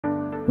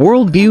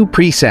Worldview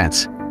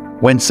presents.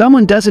 When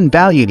someone doesn't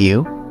value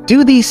you,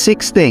 do these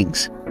 6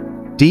 things.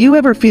 Do you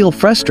ever feel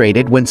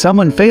frustrated when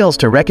someone fails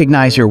to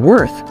recognize your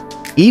worth,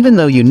 even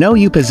though you know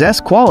you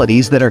possess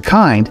qualities that are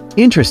kind,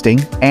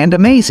 interesting, and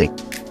amazing?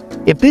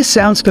 If this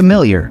sounds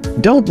familiar,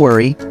 don't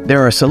worry,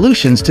 there are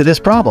solutions to this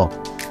problem.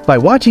 By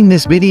watching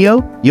this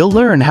video, you'll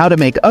learn how to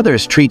make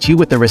others treat you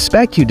with the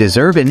respect you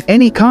deserve in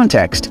any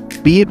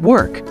context, be it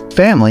work,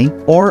 family,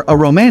 or a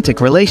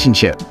romantic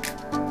relationship.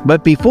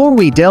 But before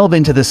we delve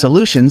into the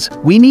solutions,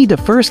 we need to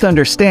first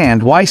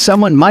understand why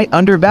someone might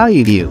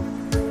undervalue you.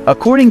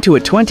 According to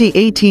a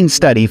 2018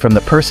 study from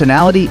the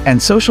Personality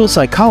and Social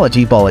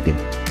Psychology Bulletin,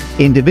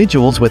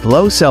 individuals with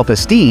low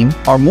self-esteem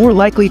are more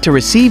likely to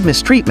receive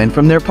mistreatment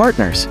from their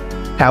partners.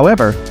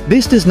 However,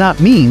 this does not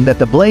mean that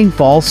the blame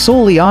falls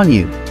solely on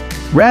you.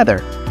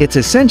 Rather, it's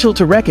essential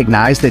to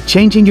recognize that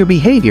changing your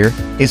behavior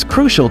is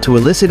crucial to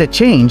elicit a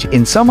change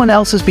in someone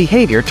else's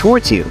behavior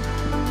towards you.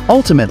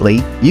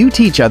 Ultimately, you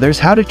teach others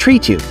how to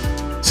treat you.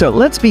 So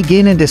let's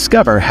begin and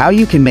discover how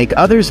you can make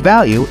others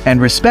value and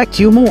respect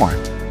you more.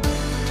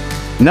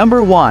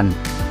 Number 1.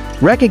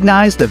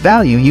 Recognize the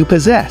value you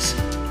possess.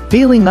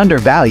 Feeling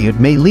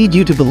undervalued may lead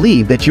you to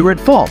believe that you're at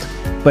fault,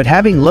 but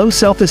having low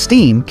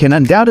self-esteem can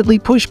undoubtedly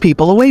push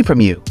people away from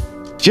you.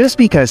 Just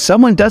because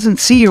someone doesn't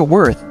see your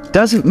worth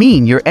doesn't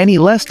mean you're any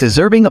less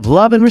deserving of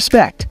love and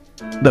respect.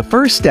 The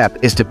first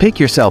step is to pick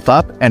yourself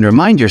up and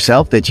remind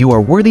yourself that you are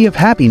worthy of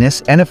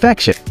happiness and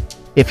affection.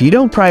 If you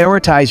don't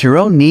prioritize your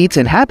own needs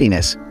and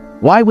happiness,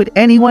 why would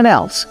anyone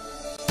else?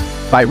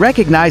 By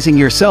recognizing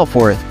your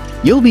self-worth,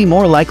 you'll be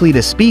more likely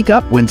to speak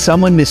up when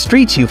someone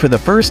mistreats you for the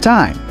first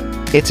time.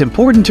 It's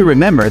important to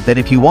remember that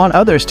if you want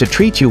others to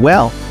treat you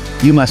well,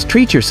 you must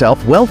treat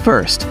yourself well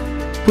first.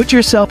 Put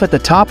yourself at the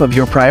top of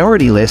your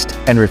priority list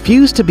and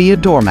refuse to be a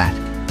doormat.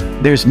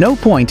 There's no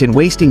point in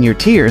wasting your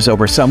tears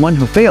over someone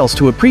who fails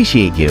to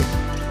appreciate you.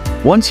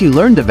 Once you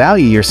learn to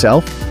value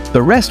yourself,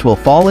 the rest will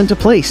fall into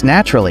place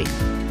naturally.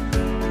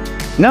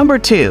 Number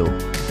 2.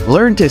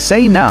 Learn to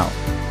say no.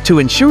 To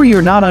ensure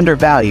you're not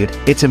undervalued,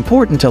 it's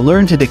important to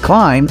learn to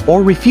decline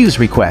or refuse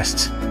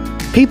requests.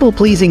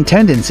 People-pleasing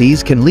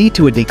tendencies can lead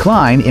to a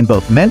decline in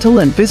both mental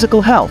and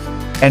physical health,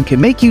 and can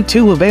make you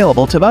too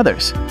available to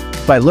others.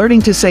 By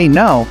learning to say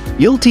no,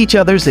 you'll teach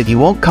others that you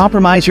won't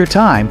compromise your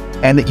time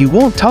and that you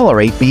won't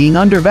tolerate being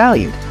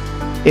undervalued.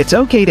 It's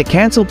okay to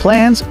cancel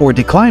plans or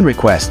decline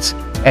requests,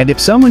 and if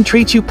someone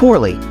treats you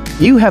poorly,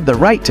 you have the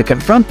right to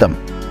confront them.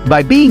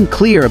 By being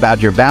clear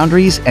about your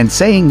boundaries and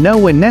saying no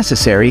when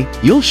necessary,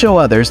 you'll show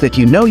others that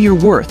you know your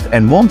worth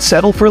and won't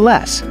settle for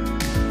less.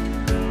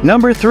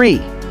 Number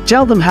 3.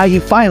 Tell them how you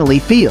finally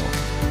feel.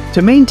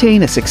 To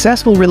maintain a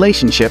successful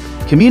relationship,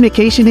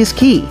 communication is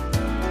key.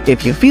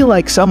 If you feel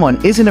like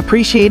someone isn't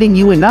appreciating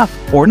you enough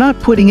or not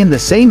putting in the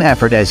same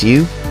effort as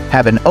you,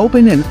 have an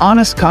open and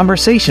honest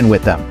conversation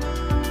with them.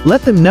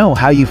 Let them know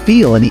how you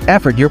feel and the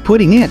effort you're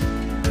putting in.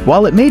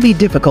 While it may be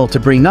difficult to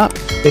bring up,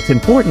 it's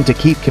important to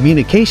keep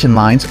communication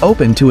lines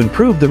open to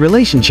improve the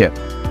relationship.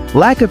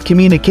 Lack of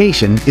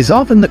communication is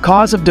often the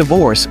cause of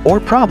divorce or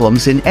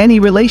problems in any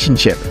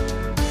relationship.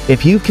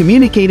 If you've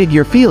communicated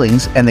your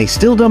feelings and they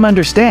still don't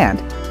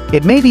understand,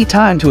 it may be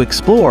time to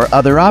explore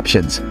other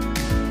options.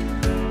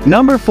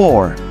 Number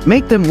 4.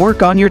 Make them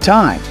work on your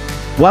time.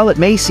 While it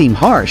may seem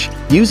harsh,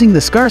 using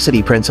the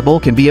scarcity principle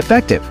can be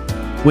effective.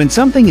 When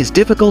something is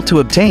difficult to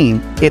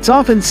obtain, it's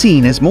often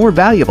seen as more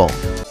valuable.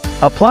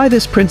 Apply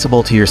this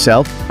principle to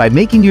yourself by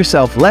making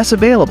yourself less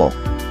available.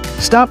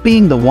 Stop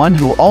being the one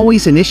who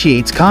always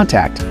initiates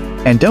contact,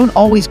 and don't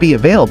always be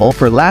available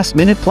for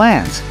last-minute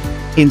plans.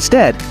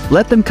 Instead,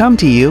 let them come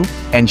to you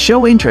and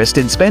show interest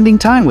in spending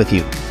time with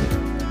you.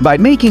 By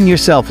making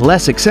yourself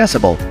less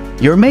accessible,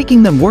 you're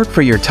making them work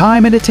for your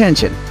time and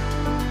attention.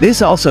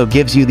 This also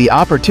gives you the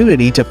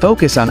opportunity to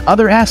focus on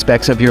other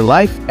aspects of your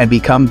life and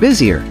become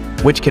busier,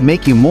 which can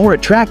make you more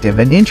attractive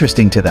and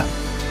interesting to them.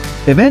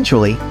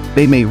 Eventually,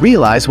 they may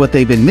realize what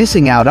they've been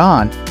missing out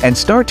on and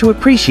start to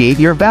appreciate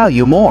your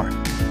value more.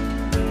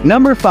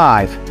 Number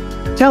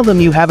 5. Tell them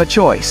you have a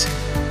choice.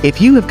 If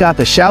you have got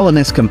the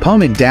shallowness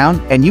component down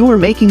and you are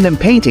making them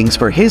paintings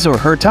for his or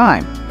her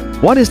time,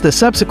 what is the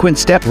subsequent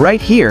step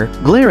right here?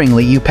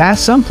 Glaringly, you pass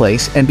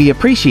someplace and be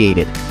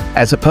appreciated.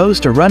 As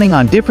opposed to running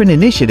on different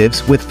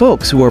initiatives with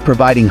folks who are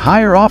providing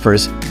higher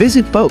offers,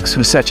 visit folks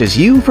who such as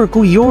you for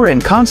who you're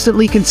and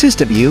constantly consist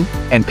of you,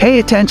 and pay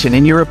attention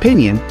in your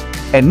opinion.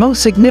 And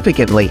most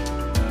significantly,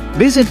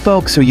 visit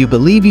folks who you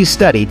believe you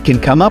studied can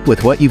come up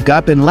with what you've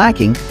got been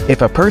lacking.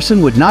 If a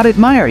person would not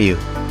admire you,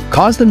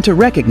 cause them to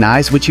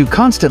recognize what you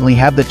constantly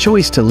have the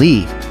choice to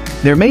leave.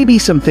 There may be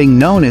something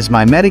known as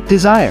mimetic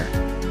desire.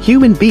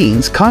 Human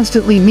beings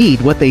constantly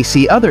need what they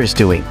see others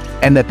doing,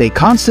 and that they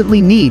constantly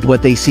need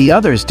what they see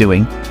others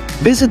doing.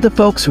 Visit the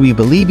folks who you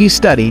believe you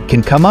studied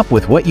can come up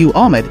with what you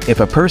omit if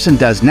a person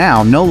does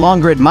now no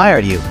longer admire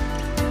you.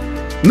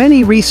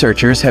 Many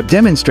researchers have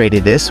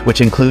demonstrated this,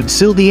 which include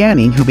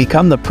Sildiani, who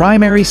become the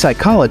primary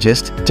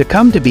psychologist to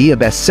come to be a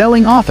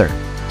best-selling author.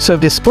 So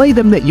display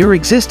them that your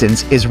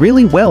existence is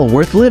really well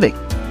worth living.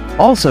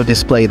 also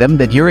display them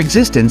that your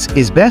existence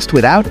is best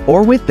without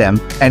or with them,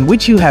 and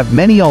which you have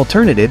many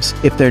alternatives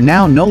if they're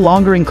now no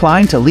longer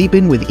inclined to leap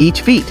in with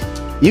each feat.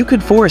 You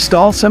could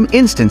forestall some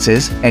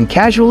instances and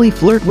casually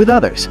flirt with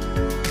others.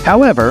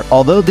 However,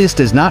 although this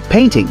does not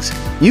paintings,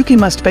 you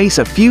must face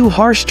a few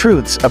harsh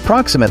truths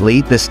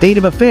approximately the state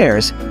of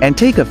affairs and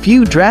take a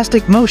few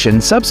drastic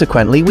motions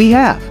subsequently we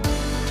have.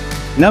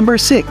 Number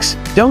 6.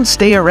 Don't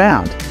stay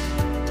around.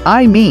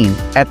 I mean,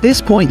 at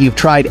this point you've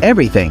tried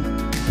everything.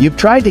 You've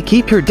tried to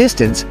keep your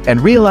distance and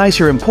realize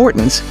your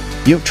importance.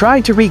 You've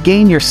tried to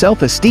regain your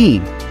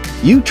self-esteem.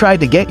 You've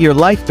tried to get your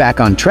life back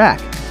on track.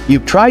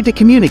 You've tried to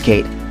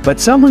communicate, but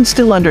someone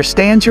still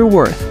understands your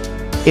worth.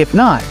 If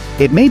not,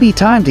 it may be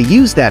time to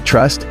use that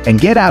trust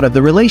and get out of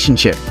the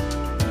relationship.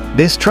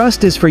 This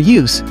trust is for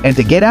use and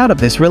to get out of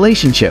this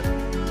relationship.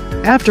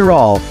 After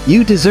all,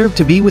 you deserve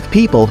to be with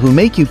people who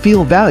make you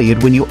feel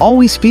valued when you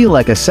always feel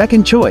like a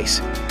second choice.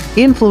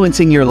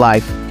 Influencing your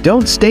life,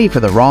 don't stay for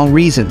the wrong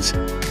reasons.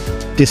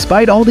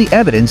 Despite all the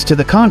evidence to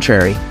the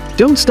contrary,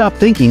 don't stop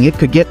thinking it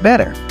could get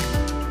better.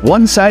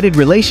 One-sided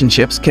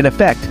relationships can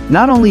affect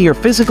not only your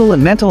physical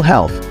and mental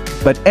health,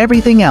 but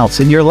everything else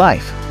in your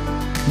life.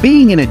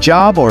 Being in a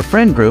job or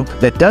friend group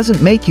that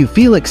doesn't make you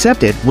feel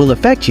accepted will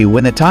affect you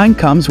when the time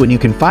comes when you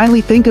can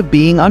finally think of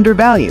being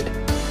undervalued.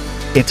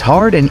 It's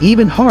hard and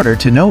even harder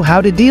to know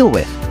how to deal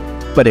with.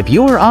 But if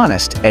you're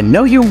honest and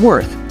know your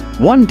worth,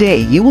 one day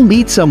you will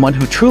meet someone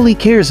who truly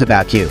cares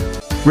about you.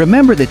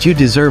 Remember that you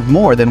deserve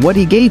more than what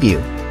he gave you.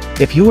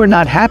 If you are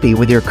not happy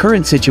with your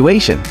current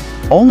situation,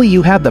 only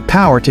you have the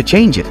power to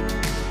change it.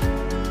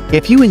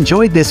 If you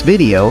enjoyed this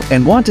video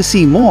and want to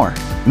see more,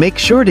 make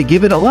sure to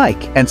give it a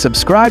like and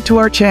subscribe to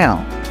our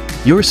channel.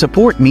 Your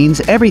support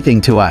means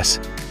everything to us.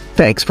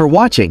 Thanks for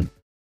watching.